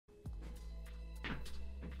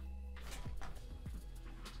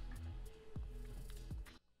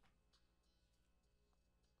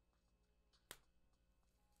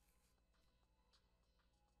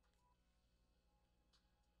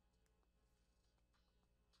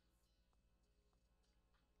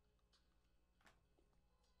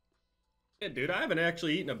Yeah, dude, I haven't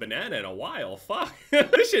actually eaten a banana in a while. Fuck.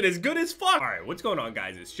 This shit is good as fuck. All right, what's going on,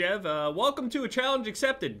 guys? It's Jev. Welcome to a challenge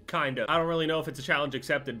accepted, kind of. I don't really know if it's a challenge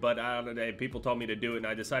accepted, but people told me to do it, and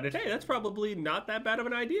I decided, hey, that's probably not that bad of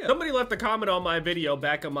an idea. Somebody left a comment on my video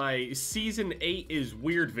back on my Season 8 is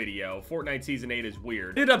weird video. Fortnite Season 8 is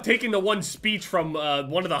weird. Ended up taking the one speech from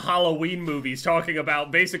one of the Halloween movies talking about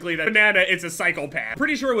basically that banana is a psychopath.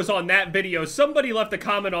 Pretty sure it was on that video. Somebody left a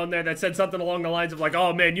comment on there that said something along the lines of like,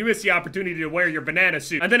 oh man, you missed the opportunity to wear your banana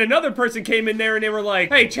suit. And then another person came in there and they were like,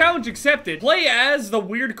 hey, challenge accepted. Play as the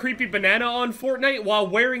weird creepy banana on Fortnite while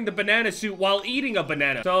wearing the banana suit while eating a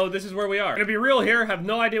banana. So this is where we are. Gonna be real here. Have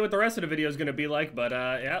no idea what the rest of the video is gonna be like, but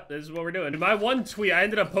yeah, this is what we're doing. In my one tweet, I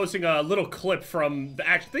ended up posting a little clip from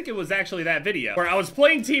I think it was actually that video where I was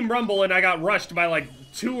playing Team Rumble and I got rushed by like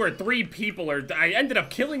 2 or 3 people, or I ended up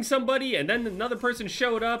killing somebody, and then another person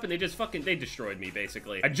showed up and they just they destroyed me,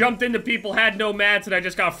 basically. I jumped into people, had no mats, and I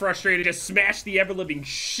just got frustrated, just smashed the ever-living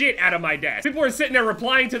shit out of my desk. People were sitting there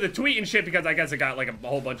replying to the tweet and shit because I guess it got like a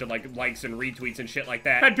whole bunch of like likes and retweets and shit like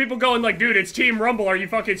that. Had people going like, dude, it's Team Rumble, are you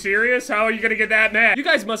fucking serious? How are you gonna get that mad? You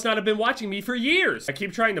guys must not have been watching me for years. I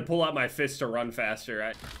keep trying to pull out my fist to run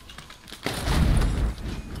faster.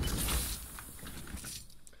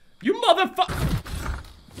 You motherfucker!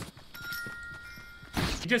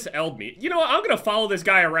 He just L'd me. You know what? I'm gonna follow this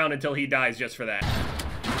guy around until he dies just for that.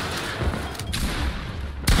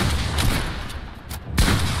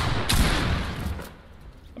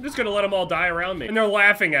 I'm just gonna let them all die around me. And they're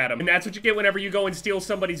laughing at him. And that's what you get whenever you go and steal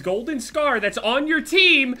somebody's golden scar that's on your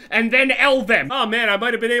team and then L them. Oh man, I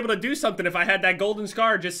might have been able to do something if I had that golden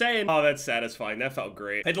scar, just saying. Oh, that's satisfying. That felt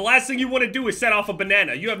great. And the last thing you want to do is set off a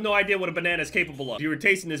banana. You have no idea what a banana is capable of. If you were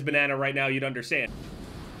tasting this banana right now, you'd understand.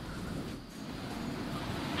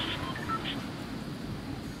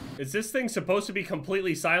 Is this thing supposed to be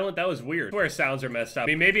completely silent? That was weird. I swear sounds are messed up. I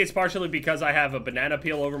mean, maybe it's partially because I have a banana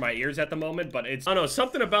peel over my ears at the moment, but it's, I don't know,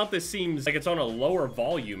 something about this seems like it's on a lower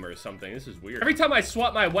volume or something. This is weird. Every time I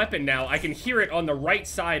swap my weapon now, I can hear it on the right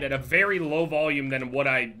side at a very low volume than what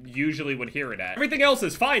I usually would hear it at. Everything else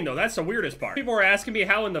is fine though. That's the weirdest part. People were asking me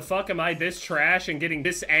how in the fuck am I this trash and getting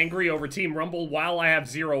this angry over Team Rumble while I have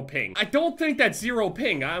 0 ping. I don't think that's 0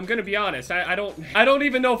 ping. I'm gonna be honest. I don't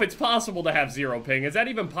even know if it's possible to have 0 ping. Is that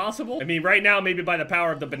even possible? I mean, right now, maybe by the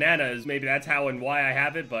power of the bananas, maybe that's how and why I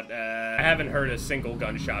have it, but I haven't heard a single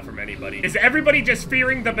gunshot from anybody. Is everybody just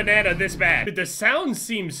fearing the banana this bad? Dude, the sound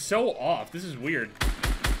seems so off. This is weird.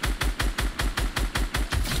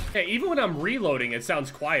 Hey, even when I'm reloading, it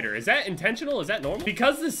sounds quieter. Is that intentional? Is that normal?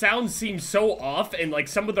 Because the sound seems so off, and like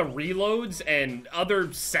some of the reloads and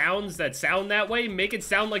other sounds that sound that way make it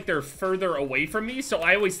sound like they're further away from me, so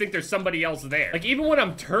I always think there's somebody else there. Like even when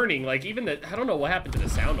I'm turning, like even the, I don't know what happened to the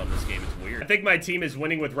sound on this game. It's weird. I think my team is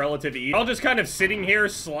winning with relative ease. I'll just kind of sitting here,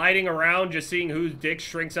 sliding around, just seeing whose dick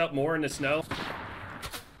shrinks up more in the snow.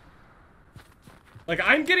 Like,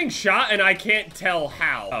 I'm getting shot and I can't tell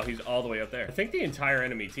how. Oh, he's all the way up there. I think the entire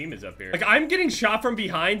enemy team is up here. Like, I'm getting shot from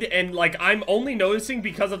behind and, like, I'm only noticing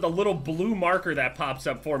because of the little blue marker that pops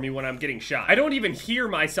up for me when I'm getting shot. I don't even hear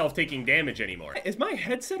myself taking damage anymore. Is my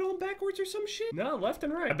headset on backwards or some shit? No, left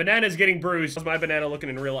and right. My banana's getting bruised. How's my banana looking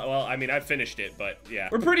in real life? Well, I mean, I finished it, but yeah.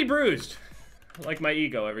 We're pretty bruised. Like my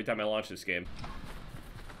ego every time I launch this game.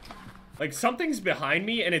 Like, something's behind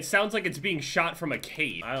me, and it sounds like it's being shot from a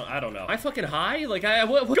cave. I don't know. Am I fucking high? Like,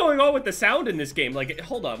 what's going on with the sound in this game? Like,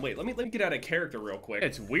 hold on, wait, let me get out of character real quick.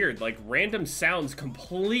 It's weird, like, random sounds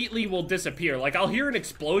completely will disappear. Like, I'll hear an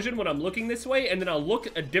explosion when I'm looking this way, and then I'll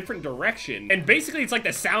look a different direction. And basically, it's like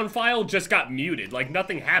the sound file just got muted. Like,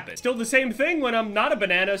 nothing happened. Still the same thing when I'm not a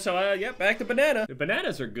banana, so, yeah, back to banana. The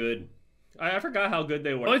bananas are good. I forgot how good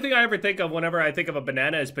they were. The only thing I ever think of whenever I think of a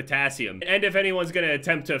banana is potassium. And if anyone's gonna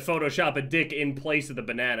attempt to Photoshop a dick in place of the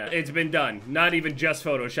banana, it's been done. Not even just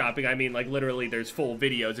Photoshopping, I mean like literally there's full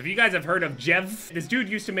videos. If you guys have heard of Jev, this dude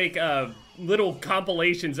used to make little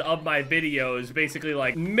compilations of my videos, basically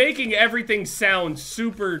like making everything sound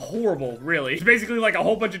super horrible, really. It's basically like a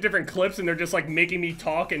whole bunch of different clips and they're just like making me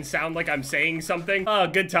talk and sound like I'm saying something. Oh,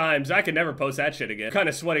 good times. I could never post that shit again. Kind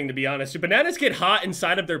of sweating, to be honest. Do bananas get hot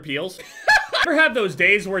inside of their peels? Ever have those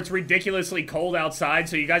days where it's ridiculously cold outside,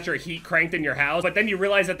 so you got your heat cranked in your house, but then you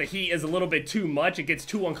realize that the heat is a little bit too much, it gets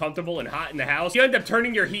too uncomfortable and hot in the house? You end up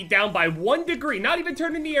turning your heat down by 1 degree, not even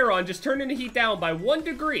turning the air on, just turning the heat down by 1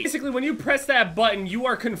 degree. Basically, when you press that button, you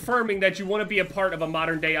are confirming that you want to be a part of a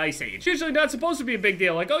modern day ice age. It's usually not supposed to be a big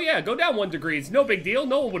deal, like, oh yeah, go down 1 degree, it's no big deal,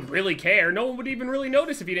 no one would really care, no one would even really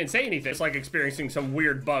notice if you didn't say anything. It's like experiencing some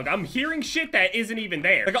weird bug. I'm hearing shit that isn't even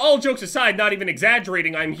there. Like, all jokes aside, not even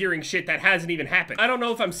exaggerating, I'm hearing shit that hasn't hasn't even happened. I don't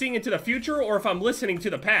know if I'm seeing into the future or if I'm listening to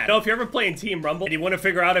the past. You know, if you're ever playing Team Rumble and you want to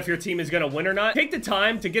figure out if your team is gonna win or not, take the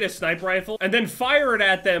time to get a sniper rifle and then fire it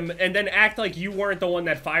at them and then act like you weren't the one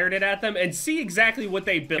that fired it at them and see exactly what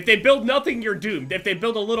they build. If they build nothing, you're doomed. If they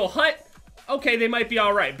build a little hut, okay, they might be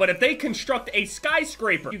all right. But if they construct a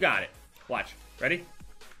skyscraper, you got it. Watch. Ready?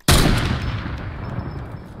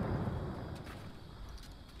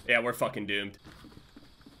 Yeah, we're fucking doomed.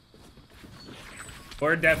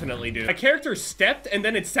 We're definitely doomed. My character stepped, and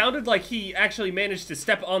then it sounded like he actually managed to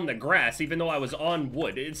step on the grass, even though I was on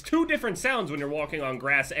wood. It's two different sounds when you're walking on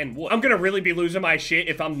grass and wood. I'm gonna really be losing my shit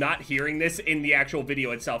if I'm not hearing this in the actual video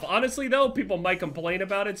itself. Honestly, though, people might complain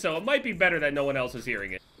about it, so it might be better that no one else is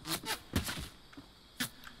hearing it.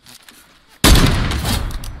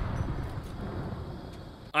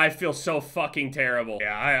 I feel so fucking terrible.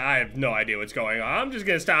 Yeah, I have no idea what's going on. I'm just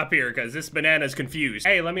gonna stop here because this banana's confused.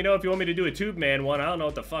 Hey, let me know if you want me to do a Tube Man one. I don't know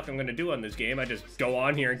what the fuck I'm gonna do on this game. I just go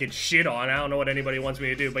on here and get shit on. I don't know what anybody wants me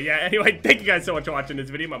to do. But yeah, anyway, thank you guys so much for watching this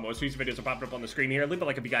video. My most recent videos are popping up on the screen here. Leave a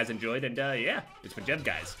like if you guys enjoyed. And yeah, it's been Jev,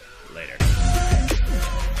 guys.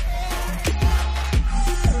 Later.